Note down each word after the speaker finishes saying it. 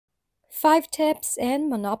5 tips in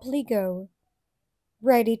Monopoly Go.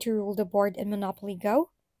 Ready to rule the board in Monopoly Go?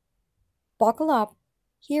 Buckle up.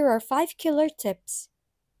 Here are 5 killer tips.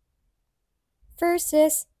 First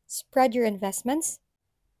is spread your investments.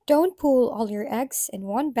 Don't pool all your eggs in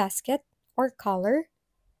one basket or color.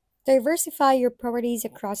 Diversify your properties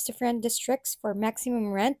across different districts for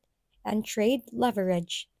maximum rent and trade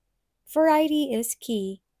leverage. Variety is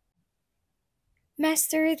key.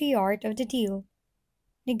 Master the art of the deal.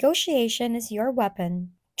 Negotiation is your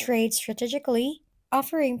weapon. Trade strategically,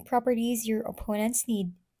 offering properties your opponents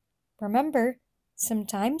need. Remember,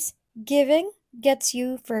 sometimes giving gets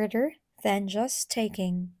you further than just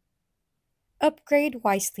taking. Upgrade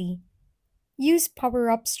wisely. Use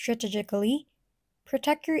power ups strategically.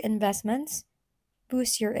 Protect your investments.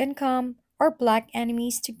 Boost your income or block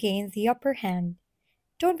enemies to gain the upper hand.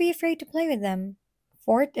 Don't be afraid to play with them.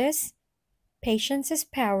 Fourth is patience is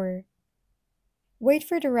power. Wait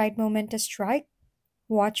for the right moment to strike.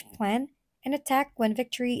 Watch, plan, and attack when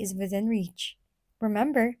victory is within reach.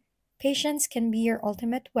 Remember, patience can be your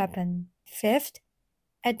ultimate weapon. Fifth,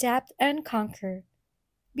 adapt and conquer.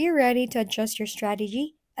 Be ready to adjust your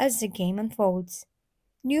strategy as the game unfolds.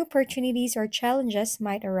 New opportunities or challenges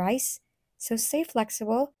might arise, so stay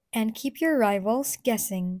flexible and keep your rivals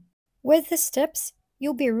guessing. With these tips,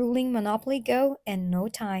 you'll be ruling Monopoly Go in no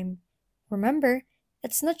time. Remember,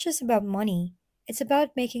 it's not just about money, it's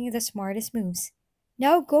about making the smartest moves.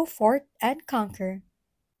 Now go forth and conquer.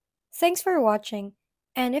 Thanks for watching,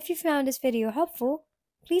 and if you found this video helpful,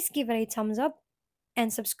 please give it a thumbs up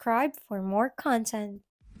and subscribe for more content.